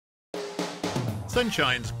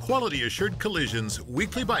Sunshine's Quality Assured Collisions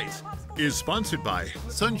Weekly Bite is sponsored by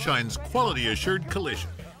Sunshine's Quality Assured Collision.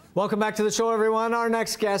 Welcome back to the show, everyone. Our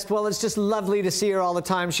next guest, well, it's just lovely to see her all the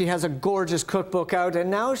time. She has a gorgeous cookbook out,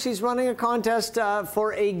 and now she's running a contest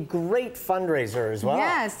for a great fundraiser as well.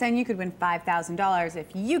 Yes, and you could win $5,000 if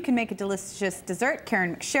you can make a delicious dessert.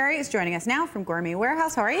 Caren McSherry is joining us now from Gourmet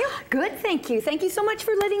Warehouse. How are you? Good, thank you. Thank you so much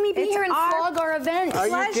for letting me be here and vlog our event. Are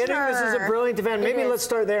you kidding? This is a brilliant event. Maybe let's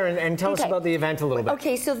start there and tell us about the event a little bit.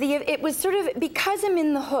 Okay, so it was sort of, because I'm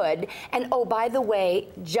in the hood, and oh, by the way,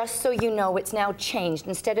 just so you know, it's now changed.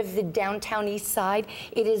 Instead of the downtown east side,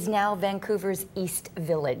 it is now Vancouver's East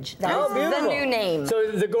Village. That's the new name. So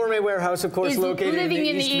the Gourmet Warehouse, of course, located living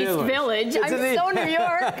in the East Village. I'm so New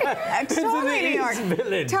York. So New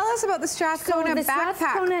York. Tell us about the Strathcona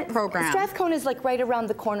backpack program. Strathcona is like right around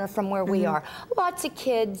the corner from where we are. Lots of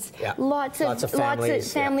kids, lots of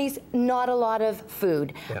families, not a lot of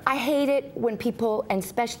food. I hate it when people, and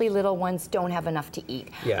especially little ones, don't have enough to eat.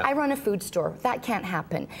 I run a food store. That can't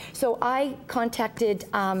happen. So I contacted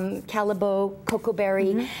Calibo, Cocoa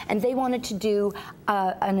Berry, and they wanted to do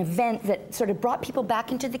an event that sort of brought people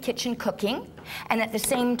back into the kitchen cooking, and at the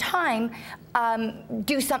same time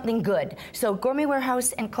do something good. So Gourmet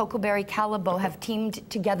Warehouse and Cocoa Berry Calibo have teamed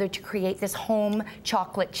together to create this home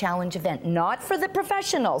chocolate challenge event. Not for the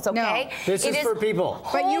professionals, okay? No. This is for people.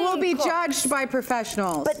 But you will be judged by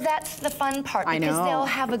professionals. But that's the fun part, because they'll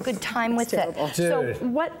have a good time with it. Dude. So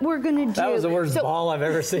what we're gonna do... That was the worst ball I've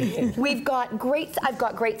ever seen. I've got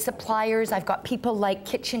great suppliers. I've got people like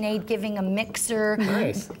KitchenAid giving a mixer,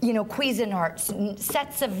 you know, Cuisinarts,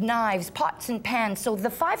 sets of knives, pots and pans. So the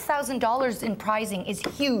 $5,000 in prizing is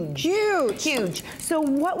huge. Huge. So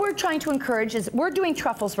what we're trying to encourage is, we're doing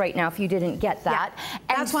truffles right now, if you didn't get that.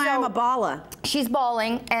 And that's why I'm a baller. She's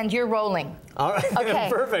balling and you're rolling. All right, okay.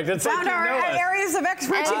 Perfect. That's found our areas of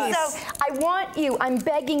expertise. And so I want you, I'm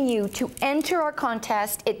begging you to enter our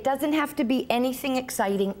contest. It doesn't have to be anything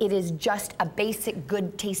exciting. It is just a basic,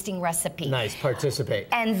 good tasting recipe. Nice, participate.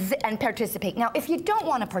 And participate. Now, if you don't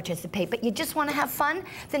want to participate, but you just want to have fun,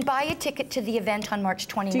 then buy a ticket to the event on March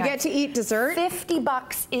 29th. Do you get to eat dessert?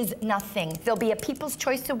 $50 is nothing. There'll be a People's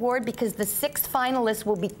Choice Award because the 6 finalists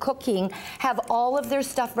will be cooking, have all of their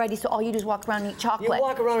stuff ready, so all you do is walk around and eat chocolate. You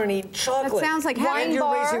walk around and eat chocolate. That sounds like and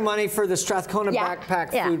you're raising money for the Strathcona backpack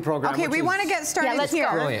food program. Okay, we want to get started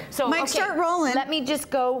here. Brilliant. So, Mike, start rolling. Let me just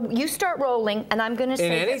go. You start rolling, and I'm going to say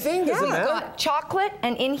anything? Does it matter? We've got chocolate,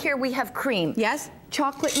 and in here we have cream. Yes.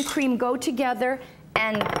 Chocolate and cream go together,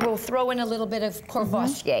 and we'll throw in a little bit of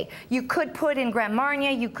Courvoisier. You could put in Grand Marnier.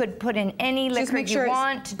 You could put in any liquor you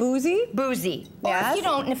want. It's boozy? Boozy. Yes. Or if you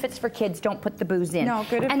don't, and if it's for kids, don't put the booze in. No,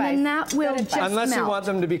 good advice. And then that will just Unless you want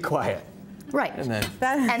them to be quiet. Right. And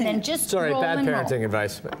then just sorry, roll bad and parenting roll.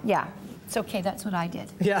 advice. But. Yeah. It's okay, that's what I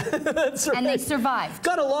did. Yeah, that's right. And they survived.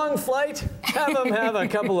 Got a long flight. Have them have a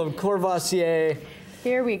couple of Courvoisier.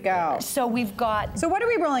 Here we go. So we've got... So what are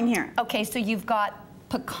we rolling here? Okay, so you've got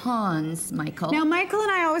pecans, Michael. Now, Michael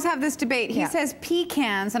and I always have this debate. He says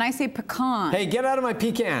pecans, and I say pecan. Hey, get out of my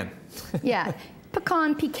pecan. Yeah.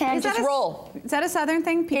 Pecan, just roll. Is that a Southern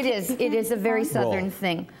thing? It is. It is a very Southern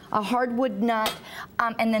thing. A hardwood nut.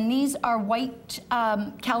 And then these are white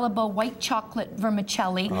Calibo white chocolate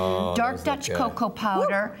vermicelli, dark Dutch cocoa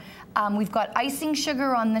powder. We've got icing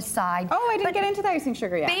sugar on the side. Oh, I didn't get into the icing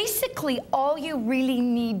sugar yet. Basically, all you really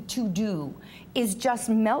need to do is just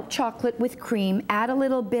melt chocolate with cream, add a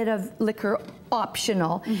little bit of liquor,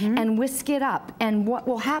 optional, and whisk it up. And what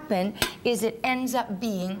will happen is it ends up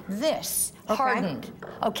being this, hardened,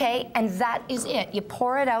 okay? And that is it. You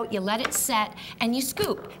pour it out, you let it set, and you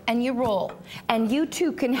scoop, and you roll. And you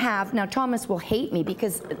too can have, now Thomas will hate me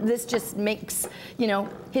because this just makes, you know,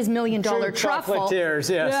 his $1 million truffle. Chocolatiers,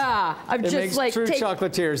 yes. Yeah, I'm just makes like... true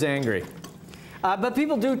chocolatiers angry. But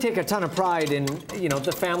people do take a ton of pride in, you know,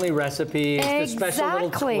 the family recipes, the special little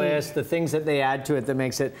twist, the things that they add to it that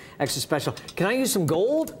makes it extra special. Can I use some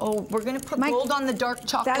gold? Oh, we're going to put gold on the dark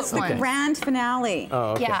chocolate That's the grand finale.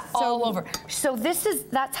 Oh, okay. Yeah, all over. So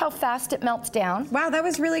that's how fast it melts down. Wow, that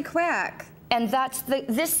was really quick. And that's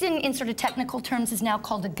this in sort of technical terms is now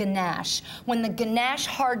called a ganache. When the ganache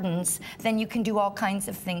hardens, then you can do all kinds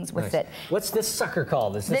of things with it. What's this sucker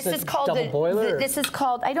called? Is this is called double boiler? This is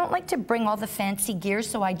called, I don't like to bring all the fancy gear,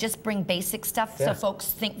 so I just bring basic stuff so folks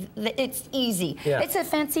think that it's easy. It's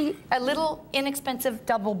a little inexpensive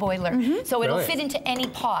double boiler. So it'll fit into any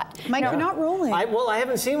pot. Mike, you're not rolling. Well, I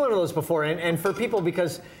haven't seen one of those before, and for people,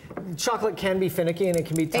 because chocolate can be finicky and it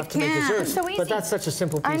can be tough to make desserts. So easy. But that's such a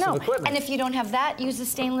simple piece of equipment. And if you don't have that, use a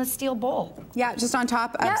stainless steel bowl. Yeah, just on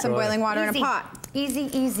top of some boiling water in a pot. Easy,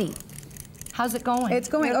 easy. How's it going? It's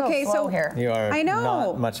going. Okay, so here. You are I know.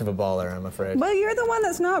 not much of a baller, I'm afraid. Well, you're the one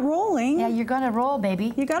that's not rolling. Yeah, you gotta roll,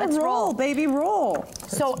 baby. You gotta roll, baby, roll.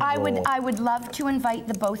 So I would love to invite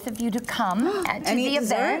the both of you to come to the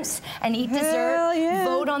event and eat dessert. Yeah.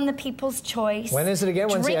 Vote on the People's Choice. When is it again?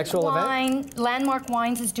 When's the actual event? Landmark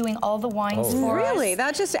Wines is doing all the wines for us. Really?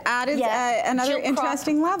 That just added another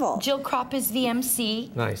interesting level. Jill Kropp is the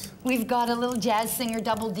MC. Nice. We've got a little jazz singer,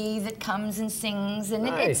 Double D, that comes and sings, and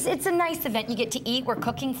it's a nice event. You get to eat. We're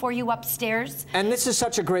cooking for you upstairs. And this is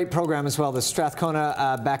such a great program as well, the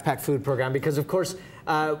Strathcona Backpack Food Program, because of course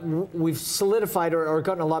we've solidified or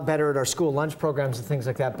gotten a lot better at our school lunch programs and things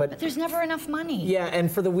like that. But there's never enough money. Yeah,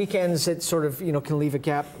 and for the weekends, it sort of can leave a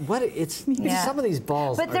gap. It's some of these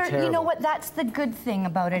balls. But are terrible. You know what? That's the good thing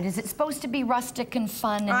about it is it's supposed to be rustic and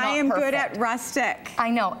fun and not I am perfect. good at rustic. I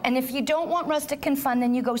know. And if you don't want rustic and fun,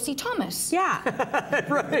 then you go see Thomas. Yeah.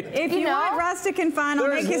 Right. If you want rustic and fun, I'll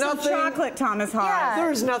make you some chocolate, Thomas Hart. Yeah.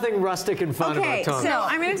 There's nothing rustic and fun about Thomas. So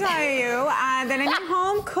I'm going to tell you that any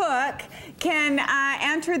home cook can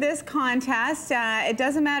enter this contest. It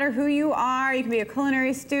doesn't matter who you are. You can be a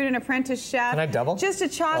culinary student, apprentice chef. Can I double? Just a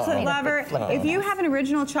chocolate lover. If you have an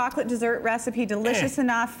original chocolate dessert recipe, delicious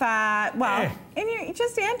enough, and you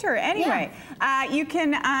just enter anyway. Yeah. You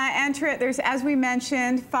can enter it. There's, as we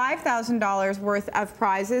mentioned, $5,000 worth of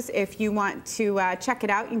prizes. If you want to check it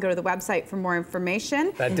out, you can go to the website for more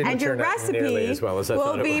information. That didn't and your turn out recipe nearly as well as I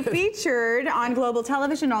thought will it be would. featured on Global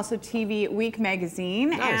Television, also TV Week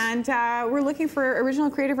magazine. Nice. And we're looking for original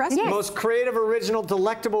creative recipes. Yes. Most creative, original,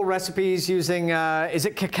 delectable recipes using, is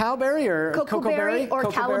it cacao berry or cocoa berry or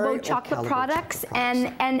Calibo chocolate products,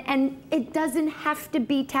 and it doesn't have to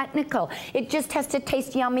be technical. It just has to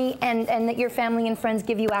taste yummy, and that your family and friends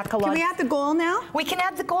give you accolades. Can we add the gold now? We can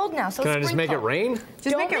add the gold now. So can I just make it rain?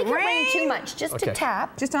 Just Don't make it rain too much. Just to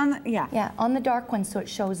tap. Just on the, Yeah, on the dark one so it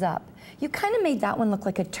shows up. You kind of made that one look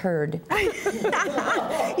like a turd. I didn't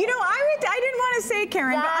want to say,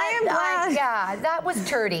 Caren, but I am glad. Yeah, that was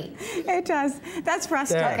turdy. It does. That's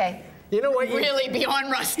rustic. There. Okay. You know what? Really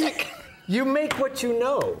beyond rustic. You make what you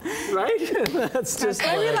know, right? That's just That's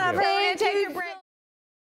why we love her. Thank you.